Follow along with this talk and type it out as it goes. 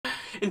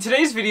In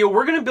today's video,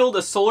 we're going to build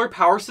a solar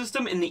power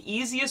system in the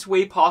easiest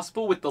way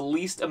possible with the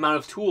least amount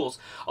of tools.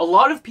 A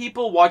lot of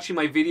people watching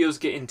my videos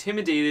get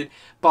intimidated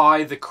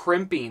by the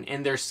crimping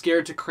and they're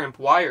scared to crimp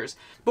wires.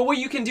 But what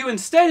you can do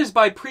instead is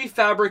buy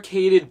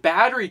prefabricated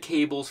battery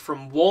cables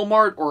from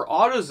Walmart or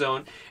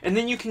AutoZone, and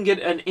then you can get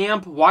an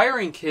amp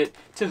wiring kit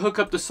to hook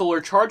up the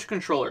solar charge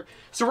controller.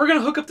 So we're going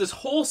to hook up this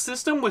whole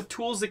system with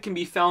tools that can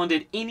be found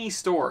at any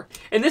store.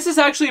 And this is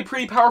actually a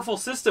pretty powerful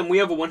system. We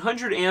have a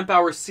 100 amp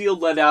hour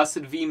sealed lead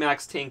acid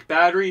VMAX tank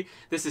battery.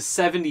 This is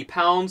 70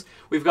 pounds.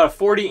 We've got a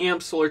 40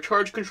 amp solar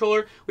charge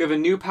controller. We have a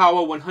new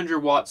Power 100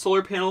 watt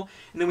solar panel.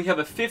 And then we have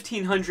a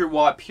 1500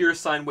 watt pure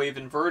sine wave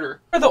inverter.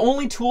 These are the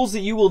only tools that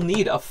you will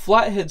need: a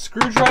flathead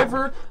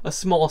screwdriver, a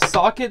small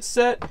socket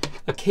set,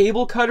 a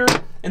cable cutter,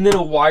 and then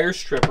a wire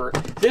stripper.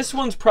 This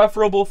one's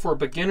preferable for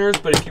beginners,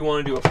 but if you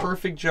want to do a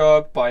perfect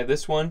job, buy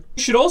this one.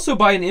 You should also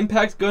buy an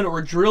impact gun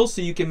or drill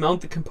so you can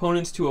mount the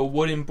components to a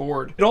wooden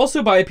board. You should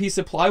also buy a piece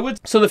of plywood.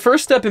 So the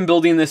first step in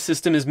building this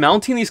system is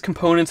mounting these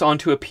components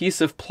onto a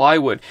piece of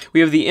plywood.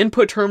 We have the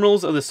input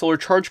terminals of the solar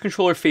charge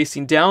controller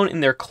facing down,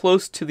 and they're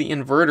close to the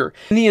inverter.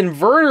 And the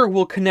inverter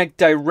will connect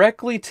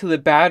directly to the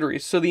battery.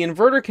 So the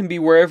inverter can be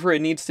wherever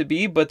it needs to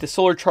be, but the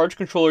solar charge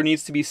controller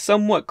needs to be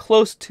somewhat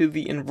close to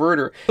the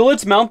inverter. So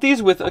let's mount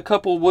these with a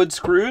couple wood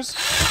screws.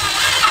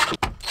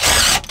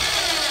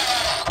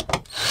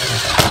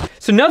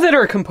 So now that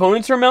our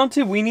components are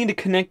mounted, we need to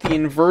connect the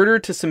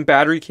inverter to some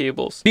battery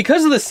cables.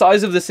 Because of the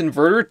size of this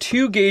inverter,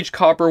 2-gauge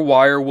copper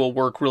wire will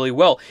work really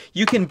well.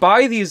 You can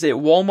buy these at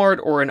Walmart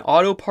or an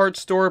auto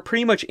parts store.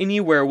 Pretty much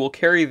anywhere will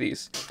carry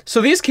these.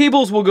 So these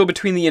cables will go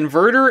between the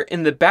inverter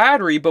and the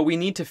battery, but we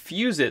need to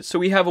fuse it. So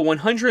we have a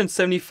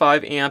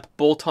 175 amp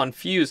bolt-on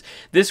fuse.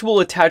 This will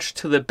attach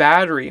to the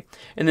battery,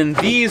 and then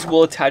these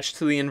will attach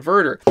to the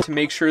inverter to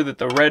make sure that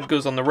the red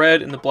goes on the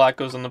red and the black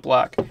goes on the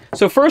black.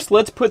 So first,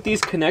 let's put these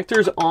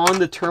connectors on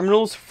the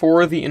terminals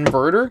for the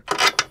inverter,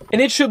 and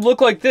it should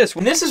look like this.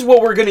 And this is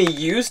what we're going to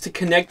use to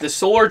connect the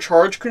solar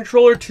charge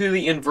controller to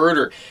the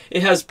inverter.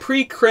 It has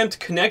pre-crimped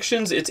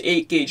connections, it's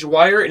 8-gauge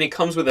wire, and it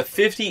comes with a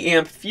 50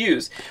 amp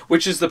fuse,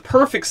 which is the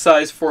perfect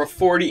size for a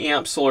 40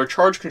 amp solar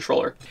charge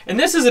controller. And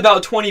this is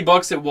about 20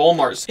 bucks at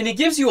Walmart. And it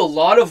gives you a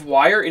lot of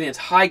wire, and it's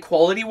high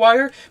quality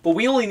wire, but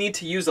we only need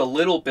to use a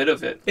little bit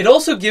of it. It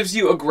also gives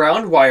you a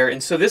ground wire,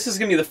 and so this is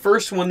going to be the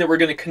first one that we're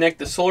going to connect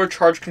the solar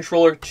charge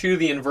controller to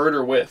the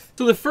inverter with.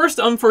 So the first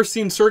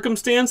unforeseen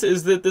circumstance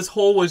is that this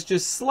hole was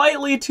just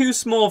slightly too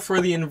small for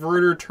the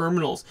inverter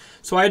terminals,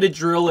 so I had to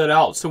drill it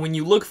out. So when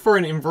you look for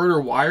an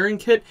inverter wiring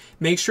kit,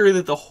 make sure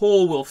that the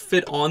hole will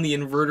fit on the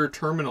inverter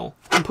terminal.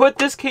 And put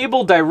this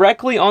cable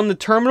directly on the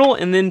terminal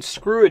and then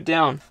screw it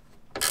down.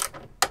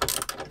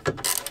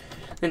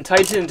 Then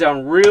tighten it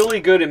down really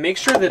good and make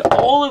sure that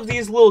all of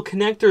these little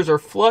connectors are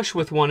flush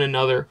with one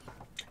another.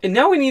 And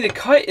now we need to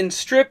cut and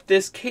strip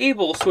this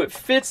cable so it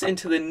fits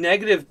into the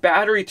negative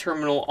battery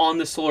terminal on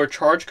the solar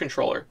charge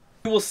controller.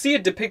 You will see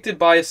it depicted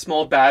by a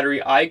small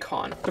battery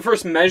icon. So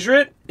first measure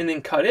it and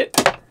then cut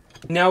it.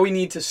 Now we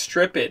need to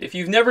strip it. If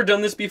you've never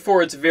done this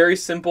before, it's very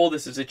simple.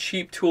 This is a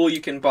cheap tool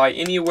you can buy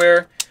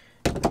anywhere.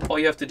 All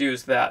you have to do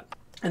is that.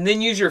 And then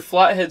use your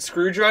flathead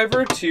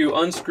screwdriver to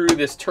unscrew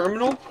this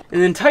terminal.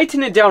 And then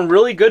tighten it down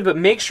really good, but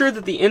make sure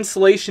that the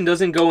insulation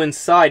doesn't go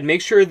inside.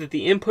 Make sure that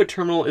the input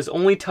terminal is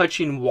only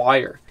touching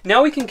wire.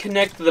 Now we can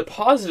connect the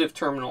positive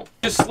terminal.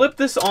 Just slip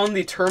this on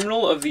the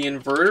terminal of the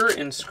inverter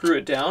and screw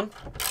it down.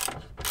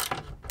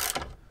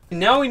 And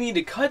now we need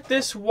to cut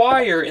this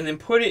wire and then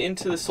put it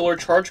into the solar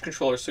charge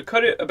controller. So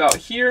cut it about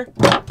here.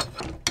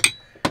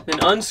 Then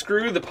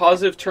unscrew the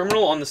positive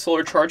terminal on the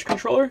solar charge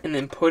controller and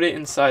then put it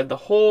inside the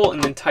hole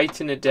and then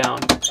tighten it down.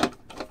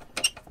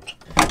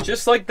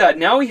 Just like that.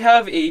 Now we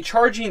have a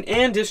charging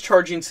and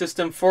discharging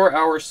system for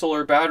our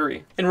solar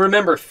battery. And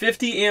remember,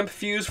 50 amp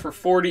fuse for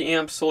 40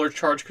 amp solar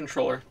charge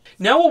controller.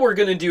 Now what we're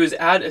going to do is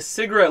add a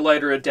cigarette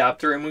lighter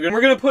adapter, and we're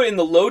going to put in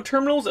the low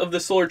terminals of the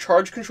solar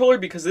charge controller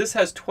because this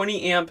has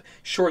 20 amp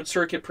short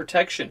circuit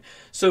protection.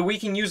 So we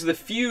can use the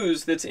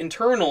fuse that's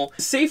internal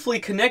to safely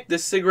connect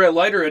this cigarette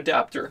lighter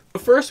adapter.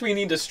 But first we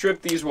need to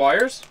strip these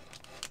wires.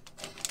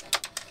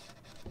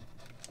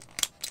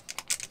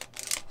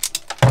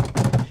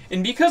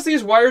 And because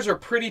these wires are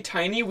pretty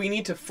tiny, we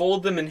need to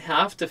fold them in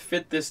half to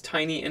fit this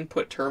tiny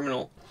input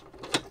terminal.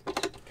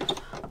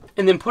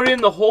 And then put it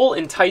in the hole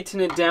and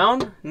tighten it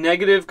down.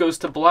 Negative goes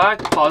to black,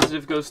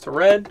 positive goes to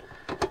red.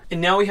 And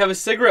now we have a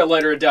cigarette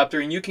lighter adapter,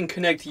 and you can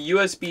connect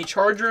USB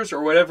chargers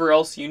or whatever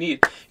else you need.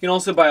 You can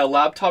also buy a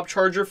laptop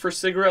charger for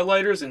cigarette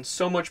lighters and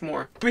so much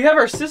more. We have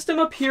our system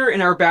up here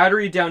and our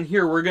battery down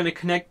here. We're going to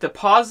connect the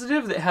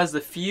positive that has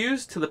the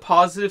fuse to the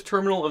positive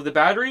terminal of the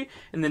battery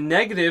and the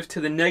negative to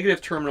the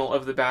negative terminal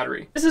of the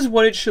battery. This is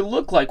what it should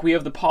look like. We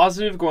have the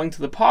positive going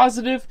to the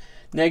positive,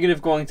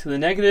 negative going to the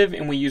negative,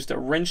 and we used a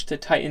wrench to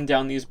tighten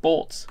down these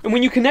bolts. And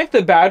when you connect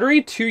the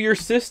battery to your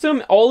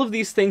system, all of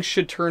these things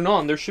should turn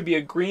on. There should be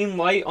a green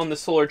light on the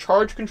solar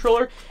charge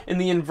controller,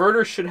 and the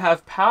inverter should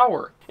have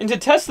power. And to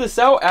test this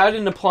out, add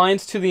an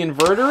appliance to the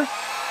inverter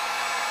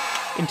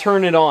and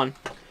turn it on.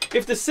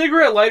 If the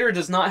cigarette lighter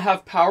does not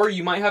have power,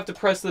 you might have to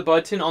press the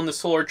button on the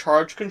solar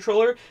charge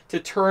controller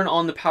to turn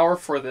on the power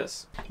for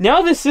this.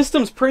 Now this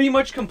system's pretty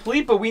much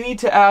complete, but we need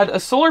to add a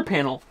solar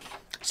panel.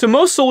 So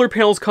most solar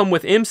panels come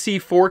with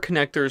MC4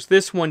 connectors.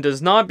 This one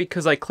does not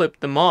because I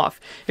clipped them off.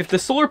 If the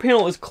solar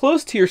panel is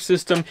close to your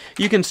system,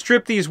 you can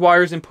strip these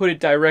wires and put it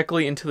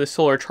directly into the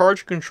solar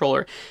charge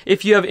controller.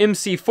 If you have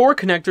MC4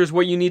 connectors,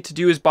 what you need to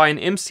do is buy an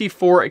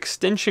MC4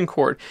 extension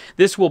cord.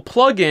 This will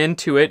plug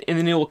into it and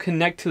then it will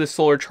connect to the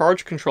solar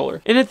charge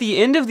controller. And at the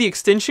end of the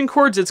extension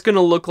cords, it's going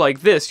to look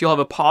like this. You'll have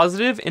a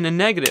positive and a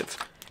negative.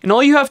 And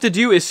all you have to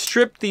do is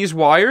strip these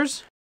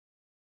wires.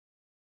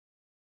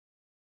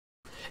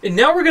 And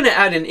now we're going to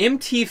add an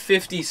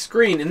MT50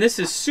 screen, and this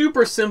is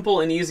super simple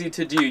and easy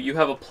to do. You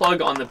have a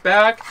plug on the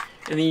back,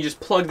 and then you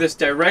just plug this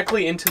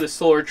directly into the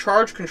solar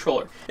charge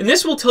controller. And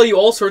this will tell you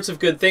all sorts of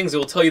good things. It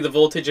will tell you the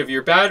voltage of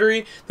your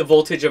battery, the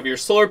voltage of your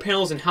solar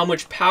panels, and how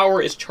much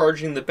power is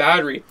charging the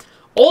battery.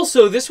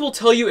 Also, this will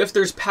tell you if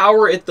there's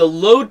power at the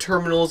load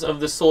terminals of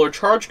the solar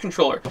charge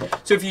controller.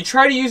 So if you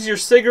try to use your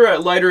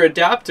cigarette lighter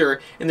adapter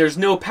and there's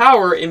no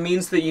power, it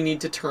means that you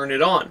need to turn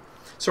it on.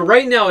 So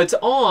right now it's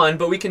on,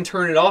 but we can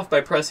turn it off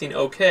by pressing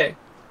OK.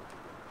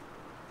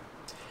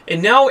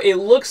 And now it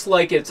looks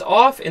like it's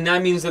off, and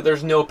that means that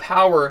there's no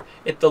power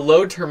at the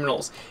load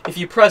terminals. If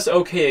you press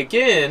OK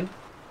again,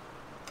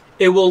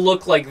 it will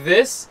look like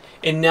this,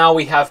 and now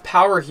we have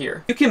power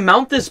here. You can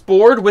mount this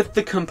board with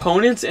the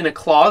components in a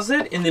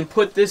closet and then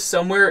put this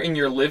somewhere in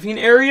your living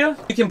area.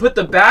 You can put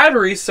the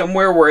battery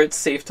somewhere where it's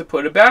safe to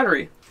put a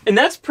battery. And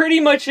that's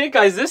pretty much it,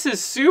 guys. This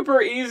is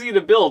super easy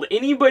to build.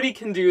 Anybody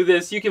can do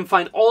this. You can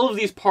find all of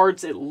these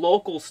parts at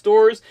local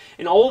stores,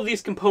 and all of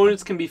these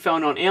components can be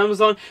found on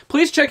Amazon.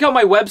 Please check out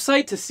my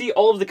website to see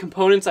all of the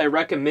components I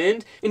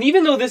recommend. And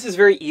even though this is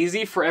very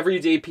easy for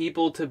everyday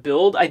people to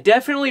build, I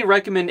definitely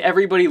recommend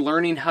everybody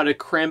learning how to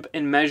crimp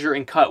and measure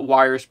and cut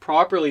wires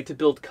properly to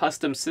build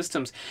custom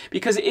systems.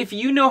 Because if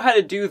you know how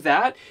to do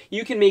that,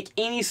 you can make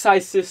any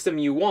size system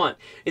you want.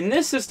 In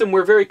this system,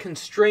 we're very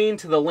constrained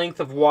to the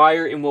length of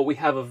wire and what we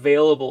have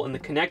available in the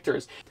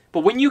connectors.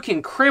 But when you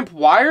can crimp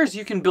wires,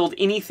 you can build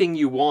anything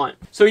you want.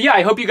 So yeah,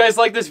 I hope you guys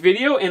like this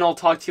video, and I'll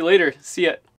talk to you later. See ya.